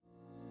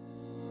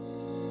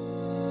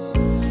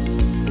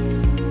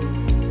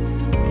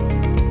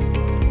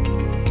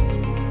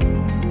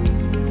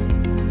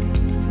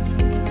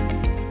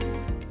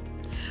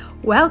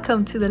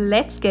Welcome to the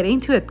Let's Get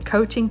Into It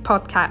coaching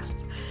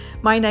podcast.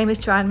 My name is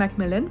Joanne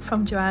Macmillan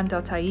from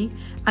joanne.ie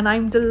and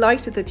I'm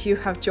delighted that you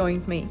have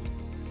joined me.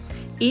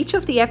 Each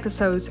of the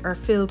episodes are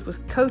filled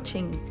with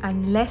coaching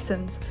and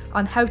lessons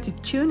on how to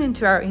tune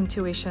into our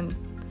intuition,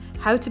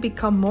 how to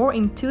become more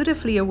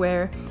intuitively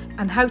aware,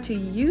 and how to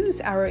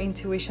use our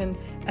intuition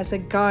as a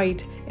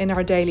guide in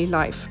our daily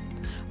life.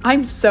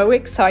 I'm so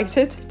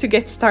excited to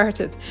get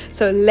started,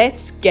 so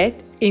let's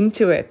get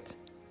into it.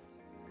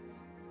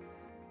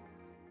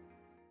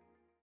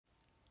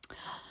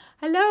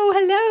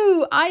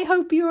 Hello. I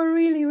hope you are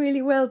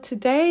really well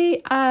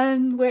today,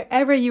 and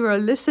wherever you are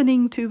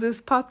listening to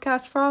this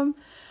podcast from,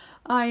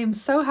 I am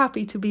so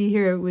happy to be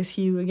here with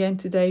you again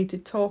today to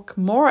talk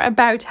more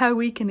about how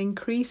we can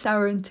increase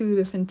our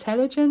intuitive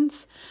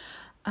intelligence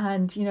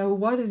and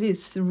what it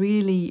is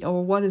really,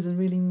 or what does it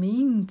really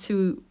mean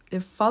to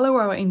follow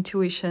our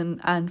intuition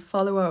and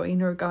follow our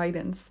inner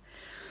guidance.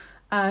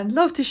 And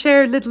love to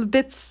share little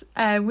bits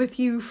with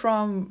you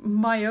from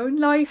my own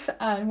life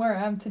and where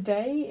I am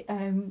today.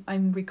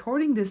 I'm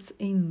recording this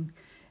in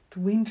the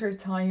winter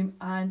time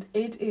and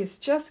it is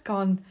just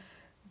gone.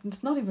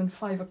 It's not even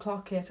 5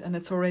 o'clock yet and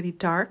it's already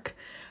dark.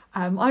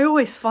 I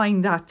always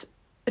find that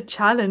a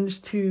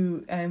challenge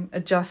to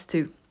adjust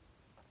to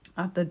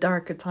at the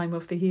darker time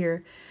of the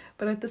year.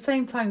 But at the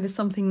same time, there's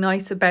something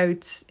nice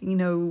about,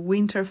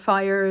 winter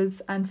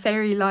fires and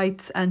fairy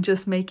lights and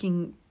just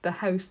making the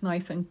house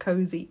nice and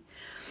cozy.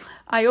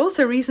 I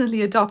also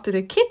recently adopted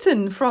a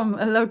kitten from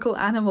a local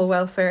animal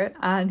welfare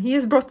and he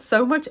has brought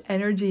so much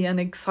energy and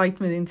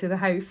excitement into the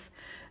house.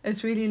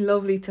 It's really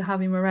lovely to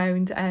have him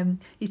around.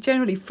 He's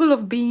generally full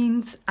of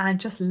beans and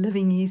just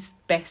living his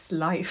best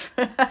life.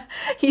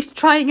 He's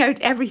trying out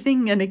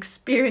everything and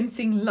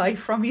experiencing life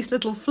from his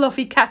little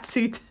fluffy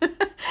catsuit.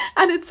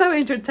 And it's so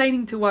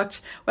entertaining to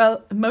watch.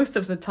 Well, most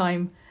of the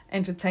time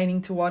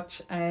entertaining to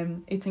watch.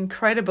 It's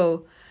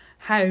incredible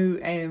how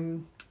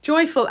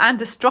joyful and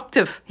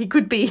destructive he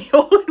could be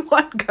all in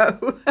one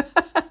go.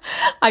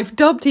 I've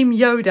dubbed him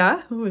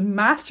Yoda, who is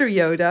Master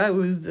Yoda,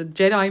 who's a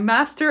Jedi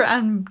Master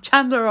and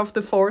Chandler of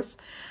the Force,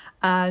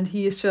 and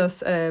he is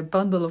just a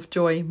bundle of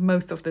joy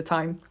most of the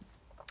time.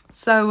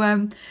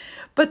 So,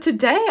 but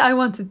today I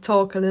want to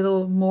talk a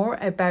little more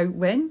about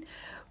when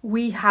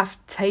we have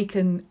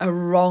taken a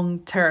wrong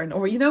turn,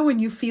 or when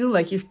you feel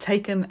like you've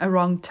taken a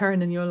wrong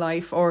turn in your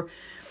life, or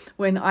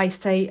when I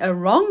say a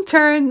wrong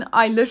turn,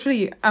 I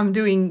literally am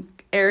doing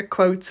air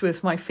quotes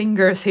with my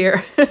fingers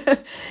here.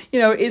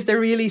 Is there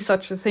really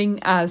such a thing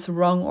as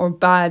wrong or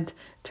bad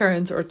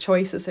turns or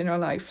choices in our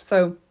life?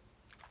 So,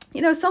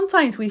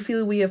 sometimes we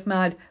feel we have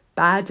made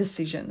bad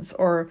decisions,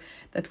 or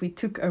that we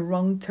took a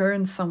wrong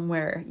turn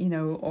somewhere,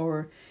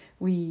 or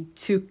we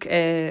took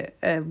a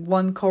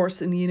one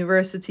course in the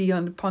university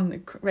upon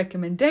a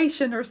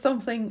recommendation or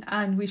something,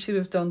 and we should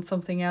have done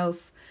something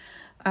else.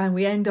 And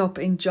we end up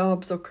in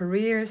jobs or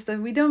careers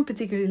that we don't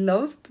particularly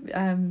love,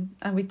 and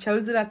we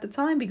chose it at the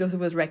time because it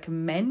was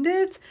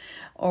recommended,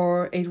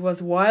 or it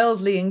was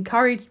wildly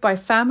encouraged by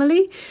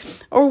family,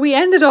 or we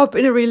ended up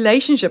in a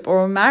relationship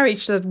or a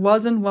marriage that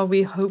wasn't what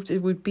we hoped it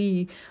would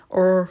be,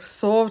 or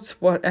thought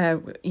what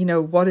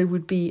it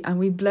would be, and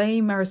we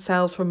blame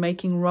ourselves for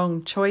making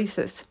wrong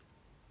choices.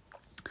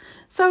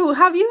 So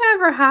have you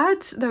ever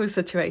had those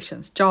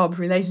situations, job,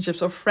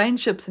 relationships, or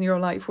friendships in your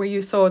life where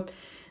you thought,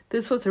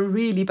 this was a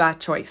really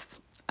bad choice,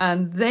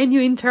 and then you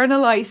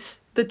internalize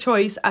the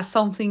choice as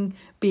something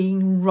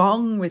being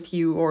wrong with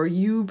you, or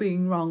you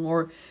being wrong,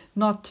 or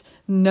not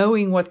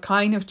knowing what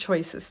kind of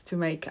choices to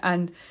make,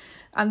 and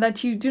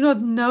that you do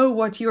not know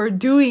what you're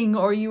doing,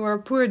 or you are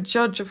a poor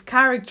judge of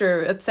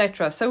character,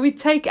 etc. So we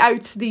take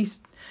out these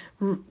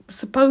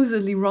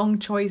supposedly wrong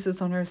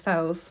choices on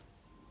ourselves.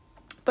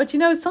 But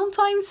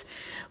sometimes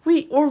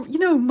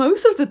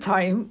most of the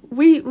time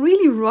we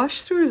really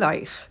rush through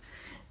life,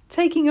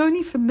 taking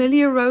only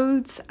familiar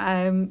roads,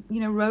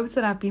 roads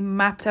that have been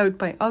mapped out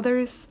by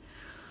others.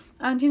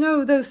 And,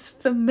 those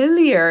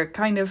familiar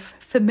kind of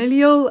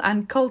familial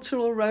and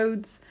cultural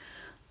roads.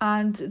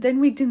 And then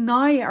we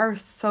deny our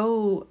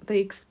soul the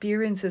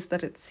experiences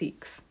that it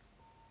seeks.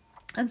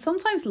 And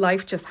sometimes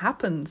life just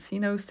happens,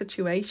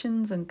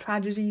 situations and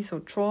tragedies or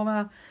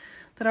trauma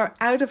that are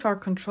out of our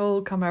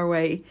control come our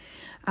way,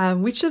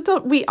 which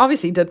we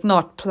obviously did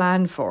not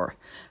plan for,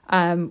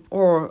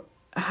 or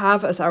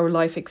have as our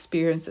life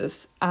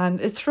experiences,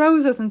 and it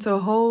throws us into a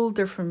whole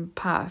different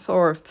path,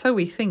 or so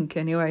we think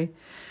anyway.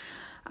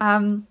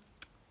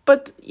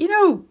 But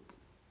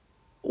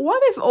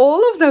what if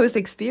all of those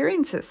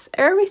experiences,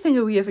 everything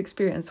that we have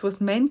experienced,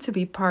 was meant to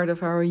be part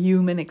of our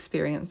human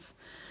experience?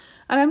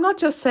 And I'm not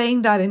just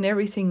saying that in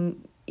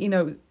everything,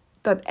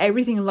 that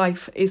everything in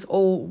life is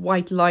all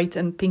white light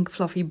and pink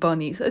fluffy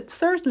bunnies. It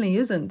certainly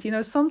isn't.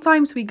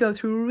 Sometimes we go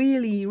through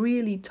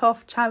really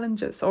tough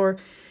challenges, or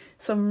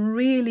some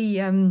really,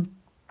 a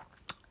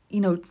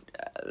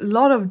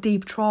lot of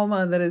deep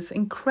trauma that is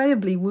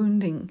incredibly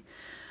wounding.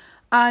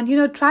 And,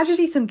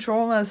 tragedies and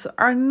traumas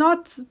are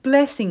not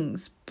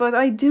blessings, but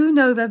I do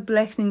know that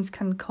blessings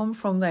can come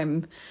from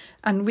them.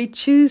 And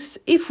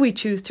if we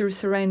choose to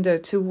surrender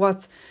to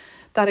what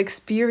that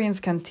experience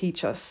can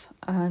teach us,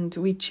 and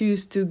we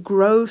choose to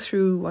grow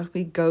through what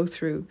we go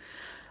through.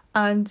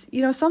 And,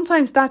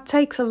 sometimes that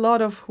takes a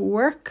lot of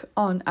work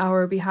on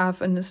our behalf.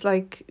 And it's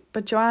like,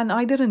 but Joanne,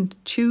 I didn't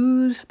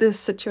choose this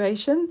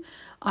situation.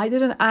 I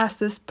didn't ask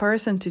this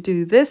person to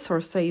do this or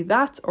say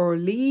that or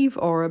leave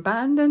or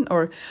abandon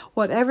or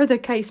whatever the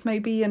case may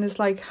be. And it's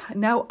like,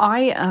 now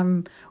I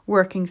am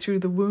working through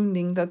the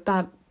wounding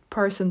that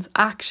person's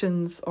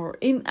actions or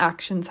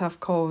inactions have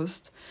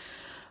caused.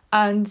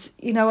 And,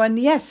 and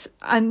yes,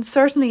 and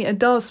certainly it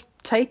does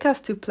take us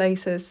to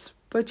places.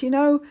 But,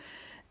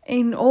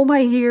 in all my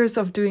years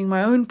of doing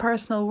my own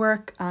personal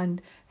work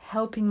and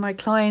helping my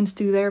clients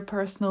do their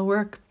personal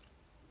work,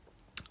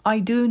 I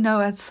do know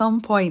at some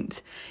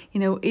point,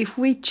 if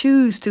we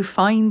choose to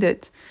find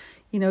it,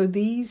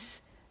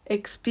 these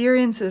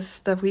experiences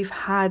that we've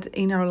had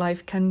in our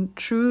life can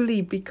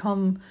truly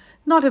become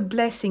not a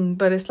blessing,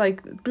 but it's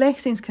like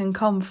blessings can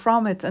come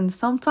from it. And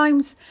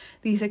sometimes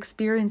these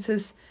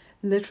experiences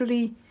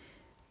literally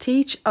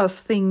teach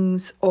us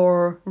things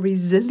or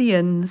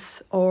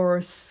resilience or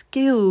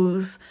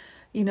skills,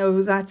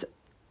 that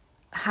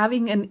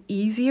having an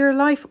easier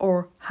life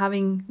or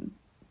having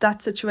that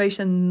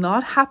situation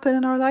not happen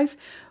in our life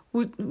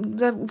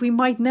that we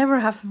might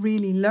never have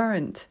really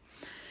learned.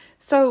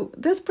 So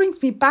this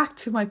brings me back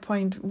to my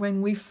point: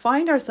 when we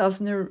find ourselves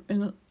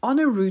on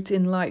a route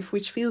in life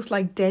which feels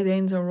like dead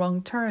ends or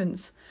wrong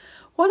turns,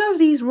 what of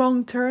these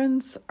wrong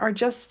turns are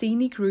just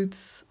scenic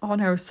routes on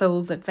our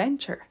soul's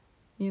adventure?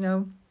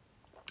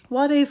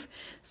 What if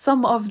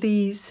some of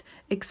these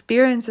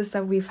experiences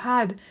that we've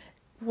had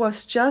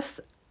was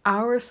just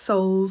our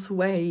soul's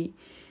way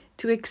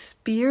to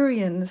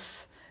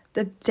experience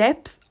the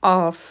depth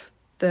of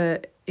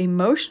the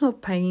emotional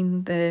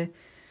pain, the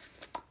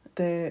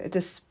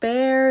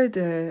despair,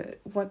 the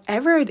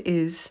whatever it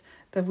is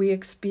that we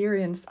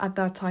experienced at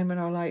that time in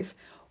our life?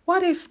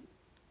 What if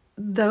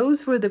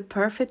those were the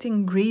perfect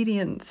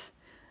ingredients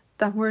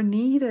that were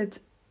needed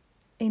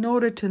in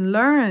order to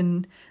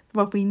learn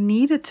what we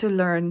needed to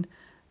learn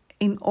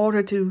in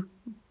order to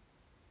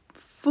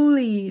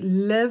fully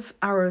live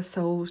our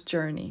soul's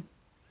journey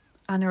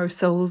and our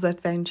soul's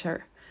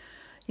adventure,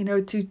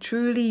 to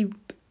truly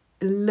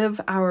live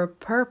our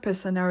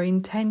purpose and our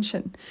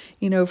intention,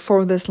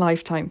 for this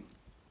lifetime.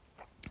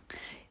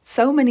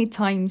 So many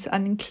times,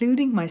 and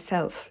including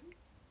myself,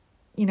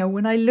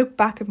 when I look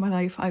back at my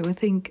life, I would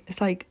think,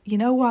 it's like,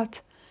 what?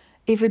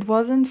 If it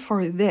wasn't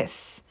for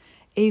this,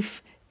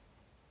 if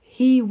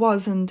he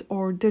wasn't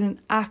or didn't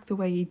act the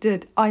way he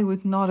did, I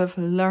would not have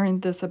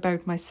learned this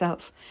about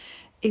myself.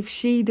 If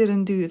she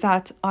didn't do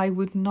that, I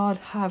would not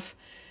have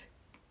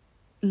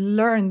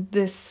learned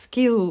this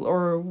skill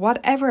or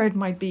whatever it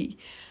might be.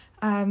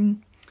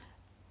 And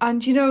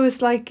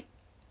it's like,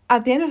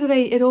 at the end of the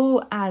day, it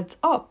all adds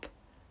up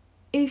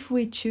if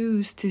we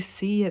choose to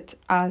see it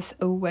as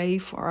a way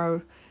for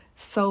our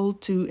soul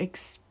to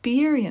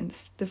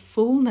experience the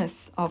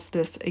fullness of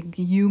this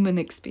human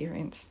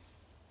experience.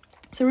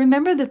 So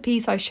remember the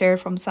piece I shared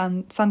from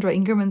Sandra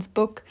Ingerman's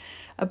book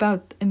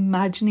about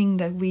imagining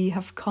that we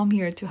have come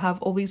here to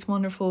have all these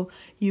wonderful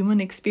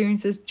human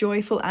experiences,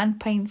 joyful and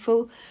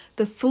painful,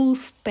 the full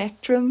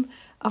spectrum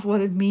of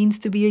what it means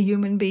to be a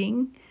human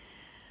being.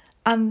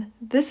 And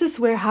this is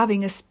where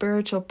having a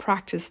spiritual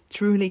practice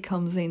truly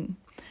comes in,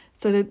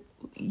 so that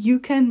you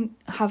can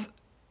have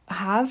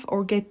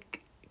or get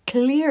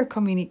clear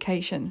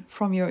communication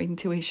from your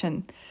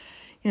intuition.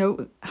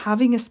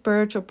 Having a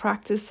spiritual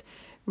practice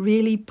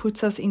really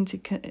puts us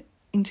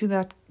into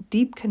that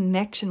deep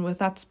connection with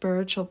that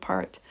spiritual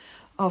part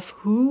of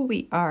who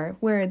we are,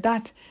 where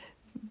that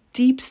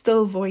deep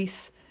still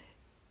voice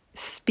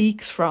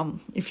speaks from,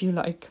 if you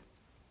like.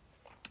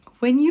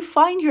 When you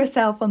find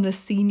yourself on the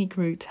scenic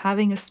route,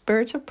 having a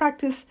spiritual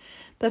practice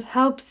that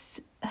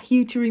helps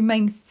you to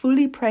remain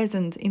fully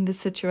present in the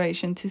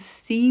situation, to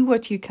see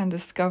what you can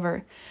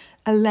discover,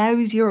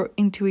 allows your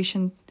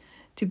intuition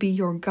to be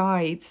your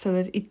guide so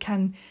that it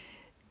can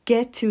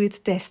get to its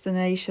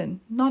destination,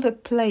 not a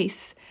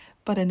place,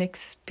 but an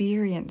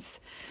experience.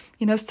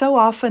 So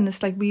often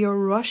it's like we are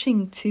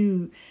rushing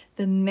to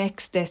the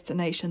next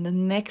destination, the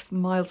next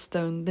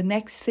milestone, the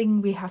next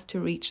thing we have to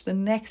reach, the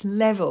next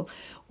level,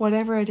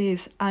 whatever it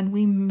is, and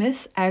we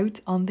miss out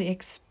on the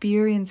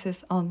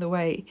experiences on the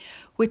way,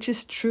 which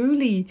is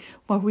truly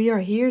what we are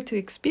here to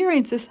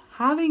experience, is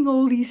having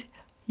all these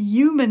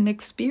human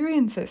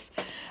experiences.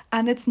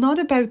 And it's not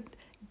about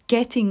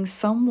getting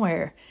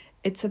somewhere.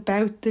 It's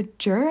about the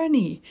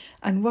journey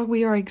and what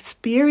we are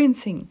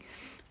experiencing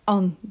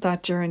on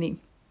that journey.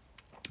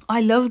 I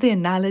love the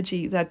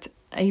analogy that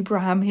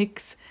Abraham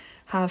Hicks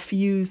have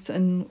used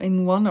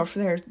in one of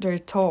their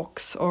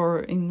talks,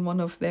 or in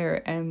one of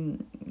their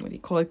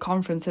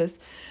conferences.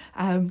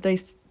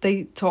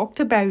 They talked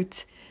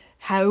about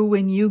how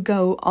when you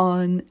go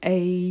on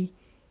a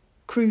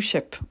cruise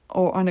ship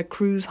or on a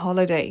cruise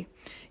holiday,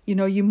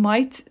 you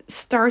might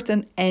start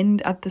and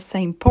end at the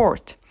same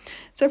port.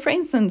 So for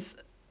instance,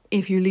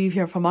 if you leave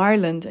here from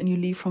Ireland and you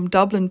leave from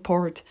Dublin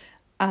port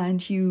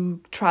and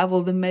you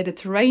travel the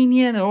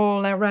Mediterranean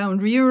all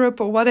around Europe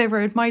or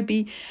whatever it might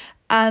be,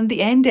 and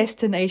the end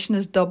destination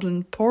is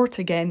Dublin Port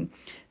again.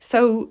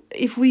 So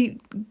if we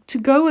to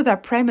go with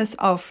that premise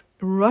of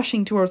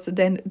rushing towards the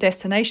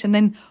destination,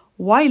 then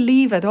why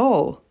leave at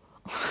all?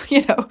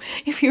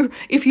 If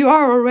you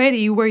are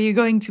already where you're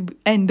going to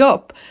end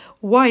up,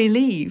 why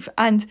leave?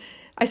 And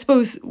I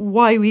suppose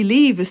why we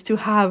leave is to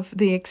have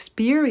the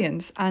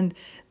experience and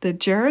the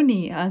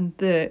journey and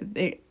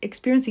the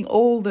experiencing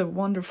all the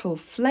wonderful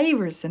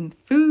flavors and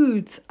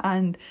foods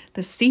and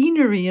the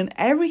scenery and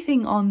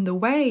everything on the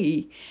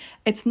way.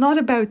 It's not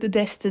about the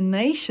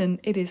destination,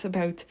 it is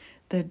about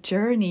the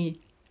journey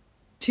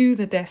to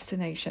the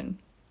destination.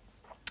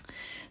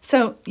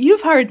 So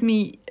you've heard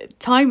me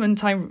time and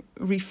time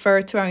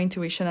refer to our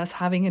intuition as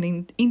having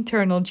an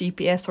internal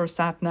GPS or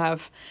sat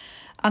nav.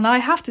 And I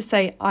have to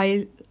say,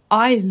 I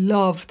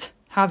loved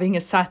having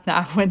a sat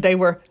nav when they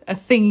were a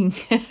thing,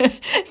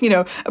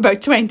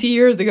 about 20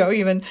 years ago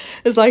even.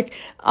 It's like,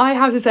 I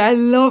have to say, I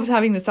loved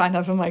having the sat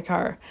nav in my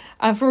car.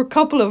 And for a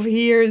couple of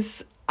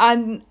years,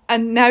 and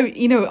now,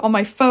 on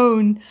my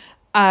phone,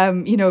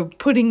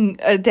 putting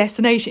a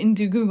destination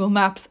into Google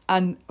Maps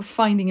and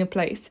finding a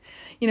place.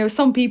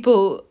 Some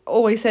people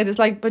always said it's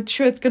like, but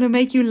sure, it's going to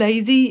make you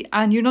lazy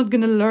and you're not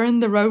going to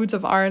learn the roads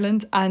of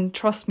Ireland. And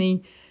trust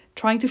me,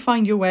 trying to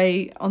find your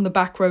way on the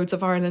back roads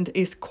of Ireland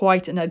is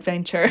quite an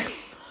adventure.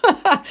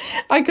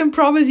 I can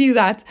promise you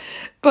that.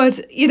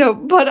 But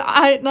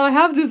I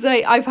have to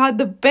say, I've had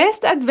the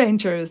best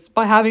adventures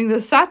by having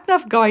the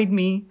sat-nav guide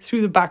me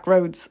through the back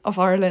roads of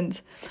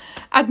Ireland.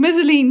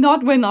 Admittedly,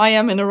 not when I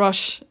am in a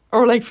rush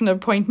or late for an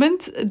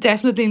appointment,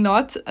 definitely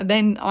not.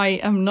 Then I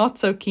am not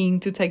so keen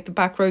to take the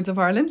back roads of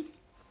Ireland.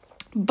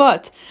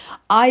 But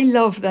I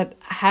love that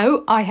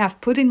how I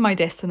have put in my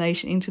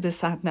destination into the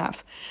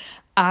sat-nav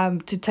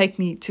to take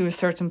me to a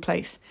certain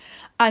place.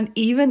 And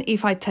even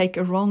if I take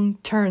a wrong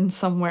turn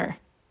somewhere,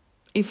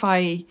 if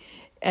I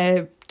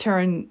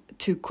turn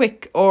too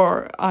quick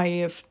or I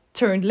have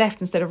turned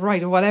left instead of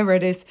right or whatever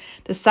it is,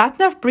 the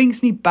sat-nav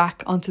brings me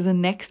back onto the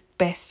next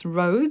best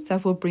road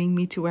that will bring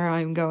me to where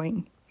I'm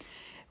going.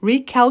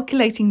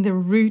 Recalculating the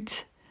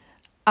route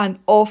and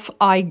off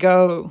I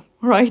go,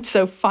 right?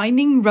 So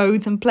finding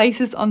roads and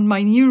places on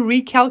my new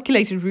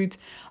recalculated route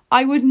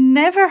I would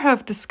never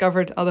have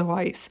discovered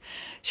otherwise.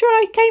 Sure,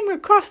 I came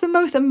across the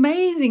most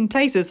amazing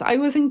places. I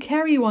was in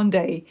Kerry one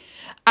day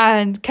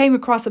and came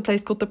across a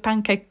place called the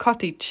Pancake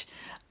Cottage.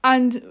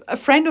 And a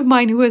friend of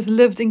mine who has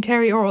lived in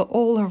Kerry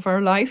all of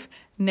her life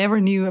never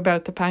knew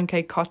about the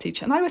Pancake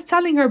Cottage. And I was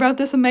telling her about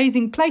this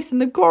amazing place and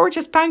the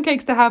gorgeous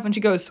pancakes they have. And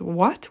she goes,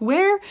 what?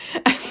 Where?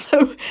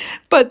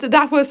 But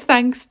that was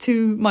thanks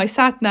to my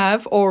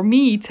sat-nav or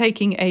me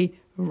taking a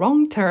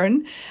wrong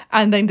turn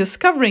and then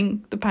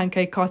discovering the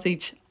Pancake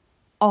Cottage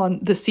on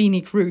the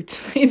scenic route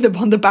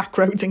on the back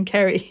roads in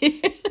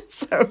Kerry.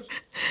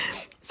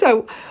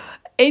 So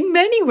in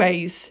many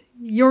ways,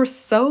 your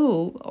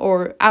soul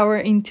or our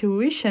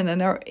intuition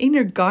and our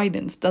inner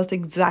guidance does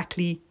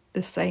exactly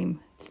the same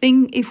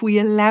thing if we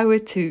allow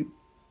it to.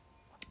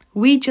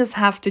 We just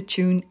have to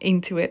tune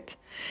into it.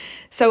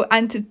 So,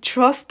 and to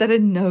trust that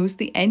it knows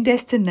the end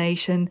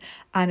destination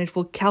and it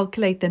will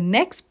calculate the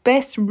next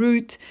best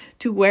route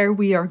to where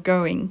we are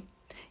going.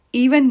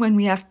 Even when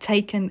we have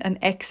taken an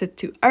exit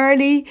too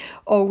early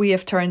or we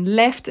have turned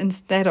left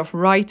instead of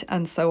right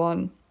and so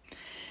on.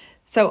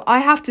 So I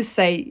have to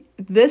say,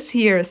 this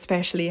year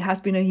especially has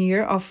been a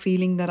year of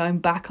feeling that I'm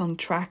back on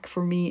track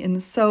for me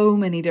in so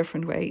many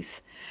different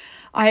ways.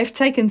 I have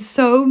taken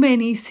so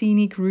many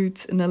scenic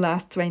routes in the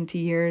last 20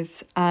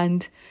 years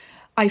and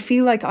I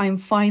feel like I'm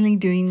finally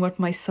doing what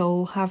my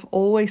soul have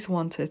always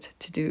wanted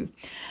to do.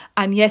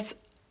 And yes,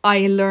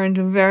 I learned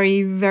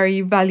very, very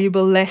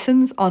valuable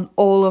lessons on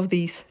all of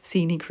these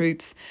scenic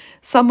routes.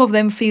 Some of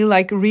them feel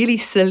like really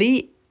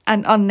silly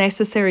and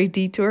unnecessary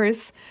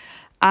detours.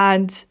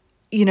 And,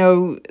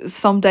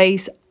 some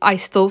days I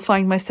still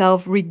find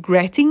myself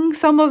regretting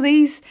some of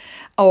these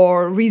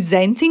or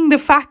resenting the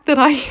fact that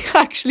I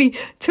actually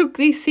took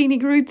these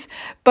scenic routes.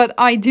 But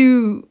I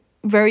do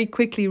very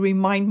quickly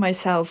remind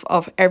myself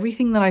of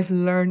everything that I've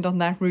learned on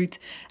that route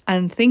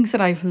and things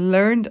that I've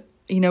learned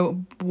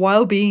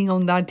while being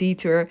on that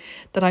detour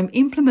that I'm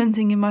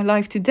implementing in my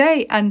life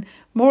today, and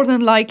more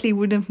than likely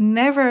would have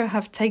never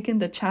have taken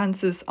the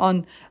chances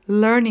on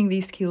learning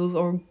these skills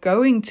or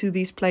going to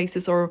these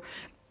places or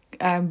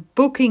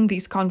booking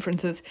these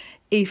conferences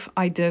if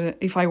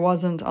I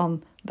wasn't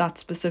on that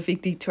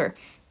specific detour.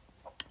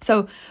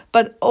 So,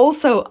 but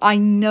also I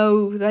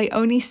know they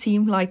only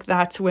seem like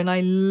that when I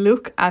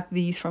look at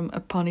these from a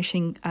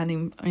punishing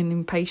and an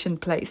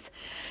impatient place.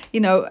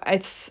 It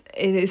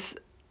is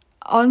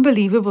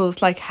unbelievable.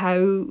 It's like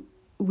how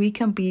we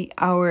can be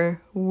our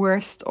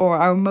worst or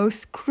our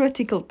most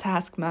critical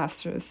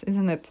taskmasters,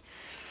 isn't it?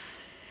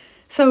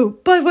 So,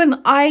 but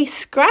when I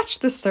scratch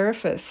the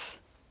surface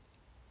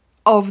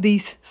of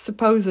these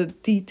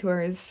supposed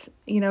detours,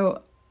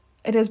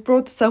 it has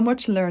brought so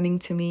much learning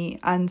to me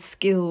and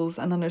skills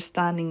and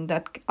understanding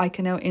that I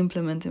can now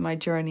implement in my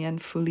journey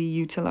and fully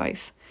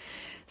utilize.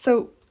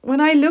 So when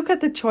I look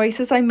at the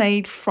choices I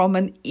made from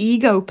an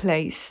ego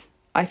place,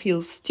 I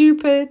feel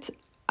stupid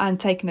and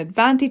taken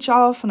advantage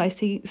of, and I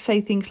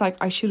say things like,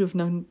 I should have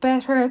known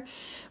better.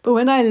 But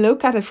when I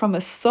look at it from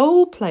a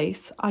soul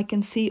place, I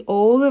can see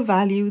all the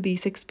value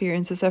these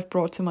experiences have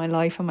brought to my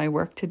life and my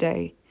work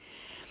today.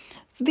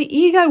 So the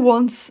ego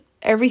wants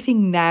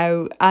everything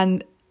now,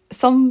 and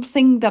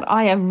something that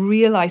I have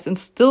realized and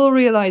still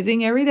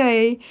realizing every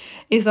day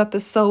is that the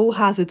soul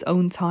has its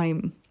own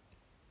time.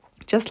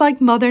 Just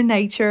like Mother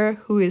Nature,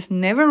 who is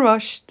never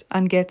rushed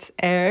and gets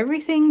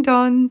everything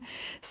done,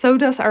 so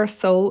does our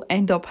soul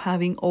end up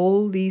having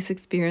all these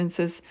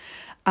experiences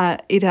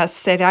it has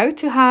set out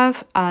to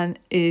have, and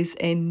is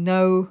in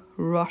no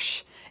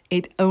rush.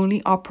 It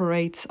only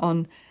operates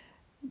on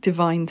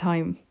divine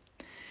time.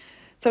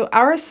 So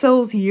our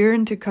souls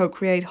yearn to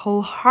co-create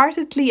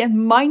wholeheartedly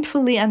and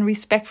mindfully and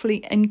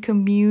respectfully in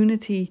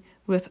community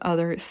with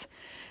others.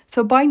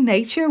 So by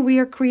nature, we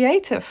are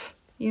creative.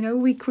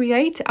 We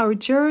create our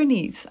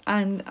journeys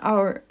and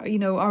our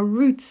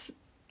routes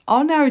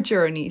on our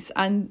journeys,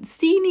 and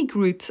scenic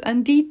routes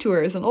and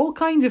detours and all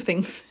kinds of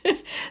things.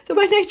 So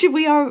by nature,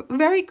 we are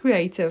very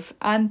creative.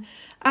 And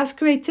as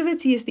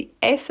creativity is the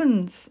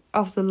essence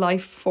of the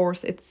life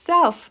force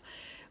itself,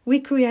 we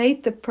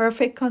create the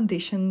perfect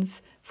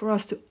conditions for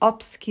us to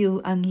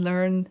upskill and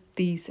learn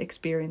these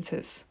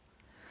experiences.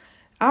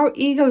 Our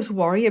egos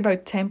worry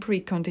about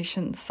temporary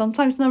conditions,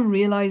 sometimes not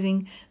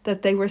realizing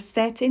that they were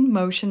set in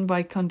motion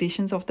by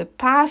conditions of the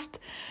past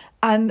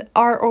and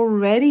are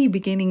already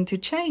beginning to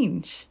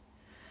change.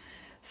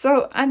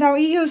 And our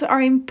egos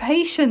are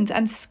impatient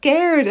and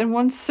scared and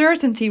want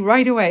certainty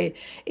right away.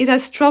 It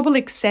has trouble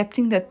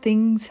accepting that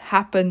things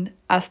happen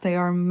as they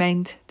are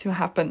meant to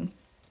happen.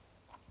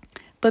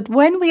 But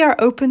when we are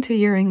open to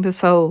hearing the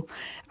soul,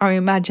 our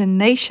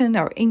imagination,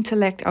 our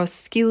intellect, our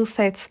skill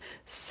sets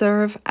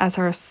serve as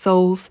our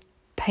soul's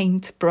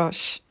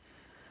paintbrush.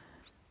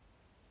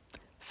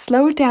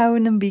 Slow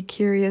down and be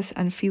curious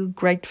and feel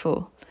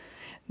grateful.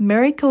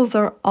 Miracles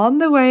are on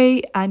the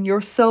way, and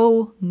your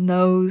soul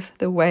knows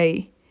the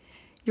way.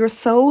 Your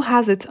soul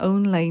has its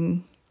own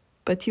lane,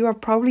 but you are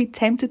probably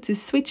tempted to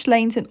switch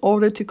lanes in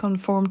order to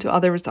conform to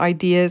others'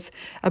 ideas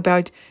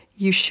about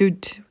you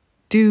should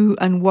do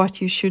and what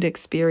you should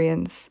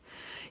experience.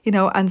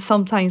 And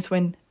sometimes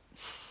when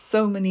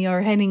so many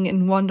are heading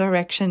in one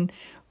direction,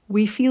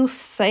 we feel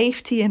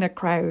safety in a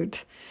crowd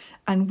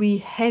and we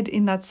head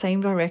in that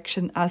same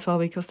direction as well,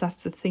 because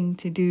that's the thing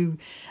to do.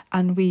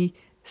 And we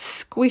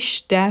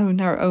squish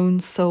down our own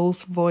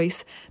soul's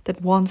voice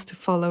that wants to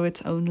follow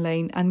its own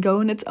lane and go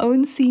on its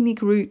own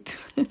scenic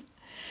route.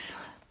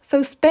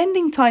 So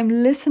spending time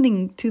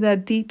listening to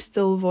that deep,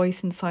 still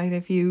voice inside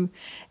of you,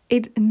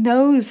 it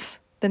knows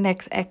the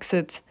next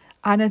exit,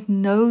 and it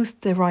knows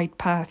the right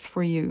path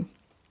for you.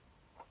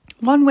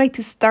 One way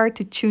to start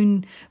to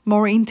tune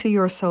more into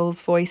your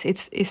soul's voice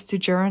is to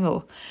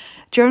journal.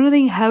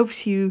 Journaling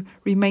helps you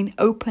remain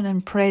open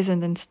and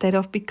present instead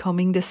of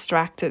becoming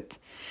distracted.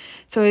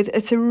 So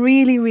it's a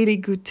really, really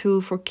good tool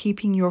for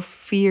keeping your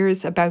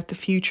fears about the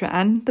future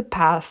and the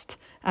past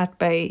at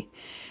bay.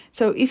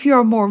 So if you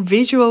are more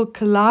visual,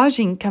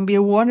 collaging can be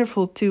a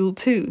wonderful tool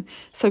too.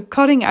 So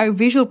cutting out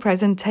visual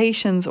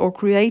presentations or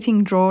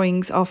creating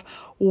drawings of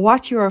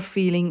what you are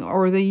feeling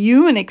or the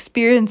human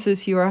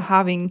experiences you are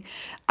having,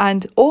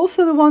 and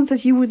also the ones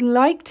that you would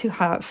like to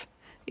have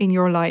in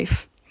your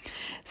life.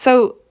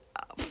 So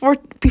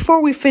before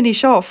we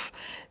finish off,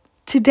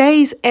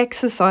 today's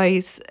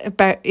exercise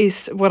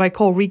is what I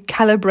call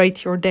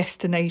recalibrate your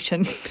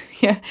destination.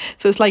 Yeah,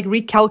 so it's like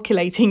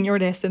recalculating your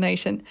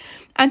destination.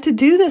 And to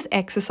do this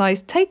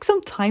exercise, take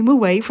some time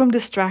away from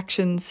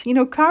distractions.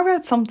 Carve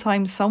out some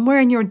time somewhere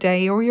in your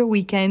day or your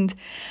weekend,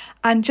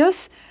 and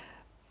just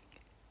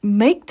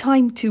make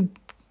time to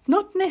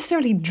not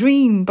necessarily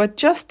dream, but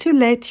just to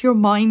let your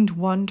mind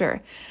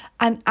wander,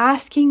 and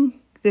asking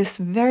this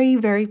very,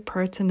 very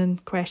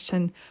pertinent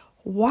question: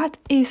 what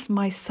is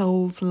my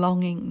soul's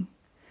longing?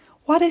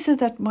 What is it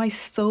that my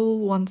soul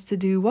wants to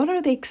do? What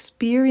are the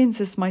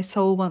experiences my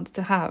soul wants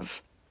to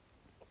have?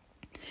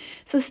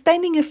 So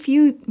spending a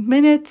few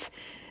minutes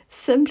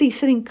simply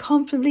sitting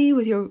comfortably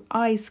with your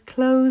eyes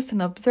closed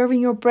and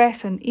observing your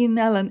breath and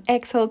inhale and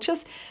exhale,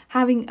 just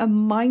having a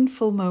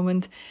mindful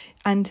moment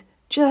and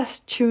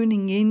just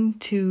tuning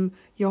into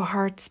your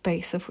heart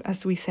space,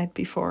 as we said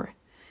before.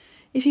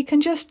 If you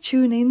can just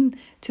tune in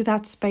to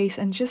that space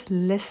and just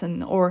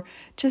listen or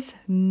just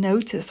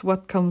notice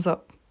what comes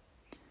up.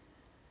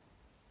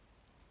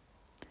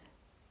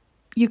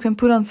 You can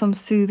put on some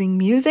soothing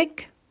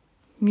music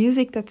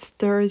that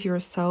stirs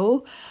your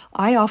soul.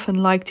 I often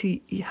like to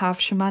have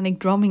shamanic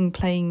drumming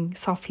playing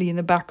softly in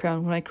the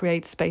background when I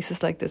create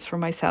spaces like this for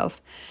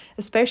myself.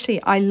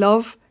 Especially, I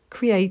love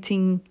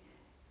creating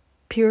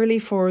purely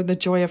for the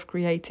joy of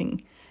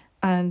creating.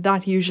 And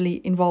that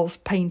usually involves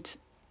paint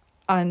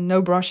and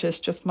no brushes,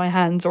 just my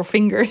hands or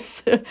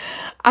fingers.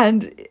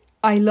 And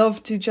I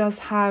love to just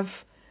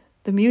have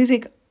the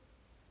music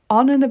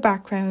on in the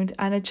background,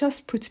 and it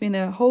just puts me in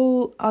a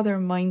whole other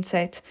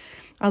mindset.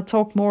 I'll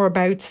talk more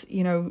about,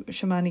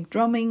 shamanic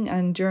drumming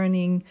and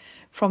journeying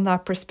from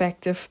that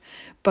perspective,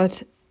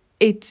 but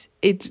it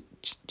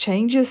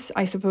changes,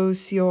 I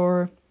suppose,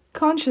 your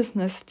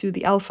consciousness to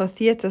the alpha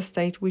theta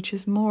state, which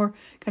is more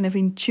kind of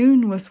in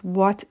tune with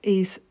what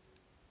is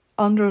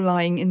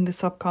underlying in the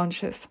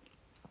subconscious.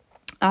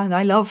 And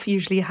I love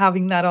usually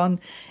having that on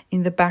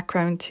in the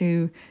background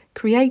to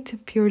create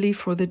purely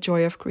for the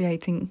joy of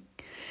creating.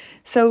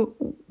 So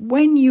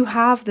when you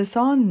have this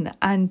on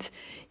and,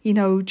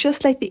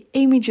 just let the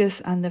images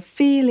and the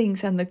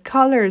feelings and the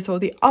colors or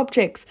the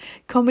objects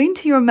come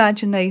into your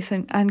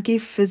imagination and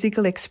give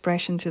physical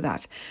expression to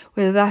that,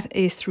 whether that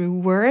is through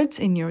words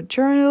in your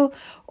journal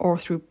or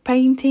through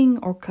painting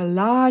or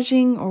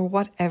collaging or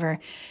whatever.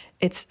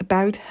 It's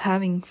about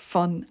having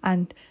fun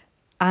and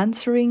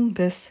answering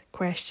this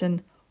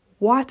question: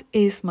 what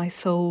is my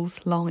soul's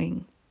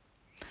longing?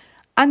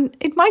 And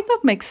it might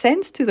not make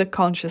sense to the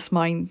conscious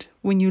mind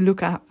when you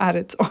look at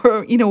it,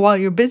 or, while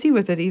you're busy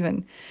with it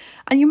even.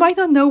 And you might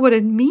not know what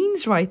it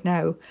means right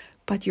now,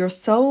 but your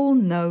soul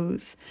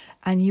knows,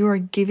 and you are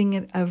giving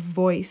it a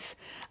voice,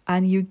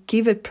 and you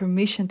give it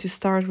permission to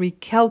start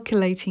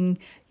recalculating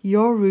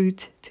your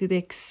route to the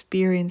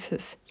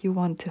experiences you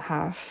want to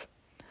have.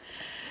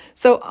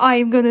 So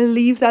I'm going to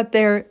leave that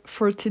there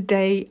for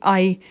today.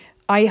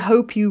 I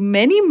hope you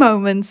many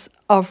moments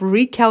of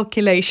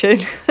recalculation,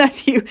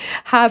 that you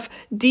have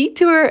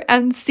detour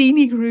and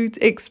scenic route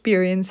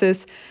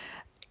experiences,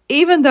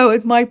 even though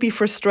it might be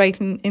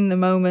frustrating in the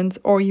moment,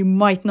 or you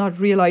might not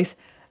realize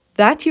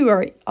that you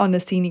are on a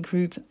scenic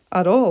route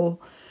at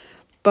all.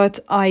 But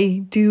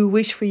I do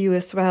wish for you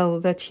as well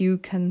that you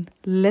can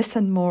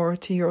listen more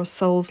to your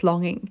soul's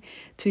longing,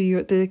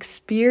 to the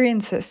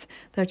experiences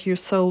that your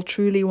soul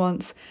truly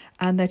wants,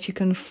 and that you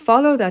can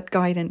follow that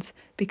guidance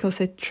because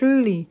it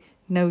truly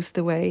knows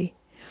the way.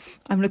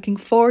 I'm looking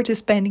forward to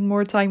spending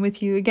more time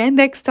with you again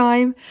next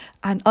time.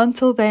 And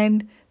until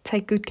then,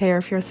 take good care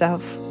of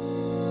yourself.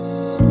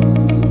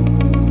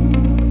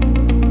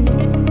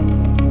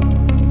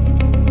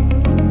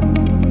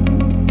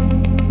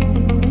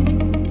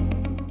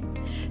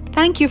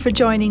 Thank you for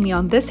joining me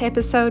on this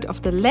episode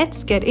of the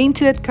Let's Get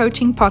Into It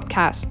coaching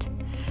podcast.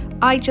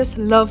 I just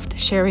loved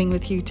sharing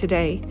with you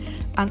today,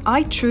 and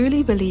I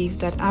truly believe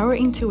that our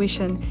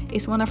intuition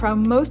is one of our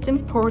most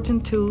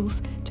important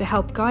tools to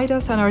help guide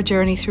us on our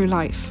journey through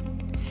life.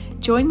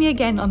 Join me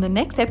again on the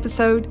next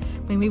episode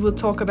when we will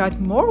talk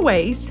about more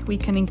ways we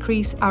can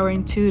increase our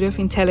intuitive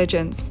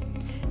intelligence.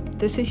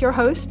 This is your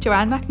host,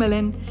 Joanne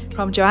Macmillan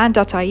from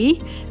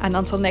joanne.ie, and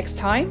until next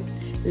time,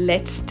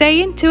 let's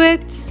stay into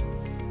it.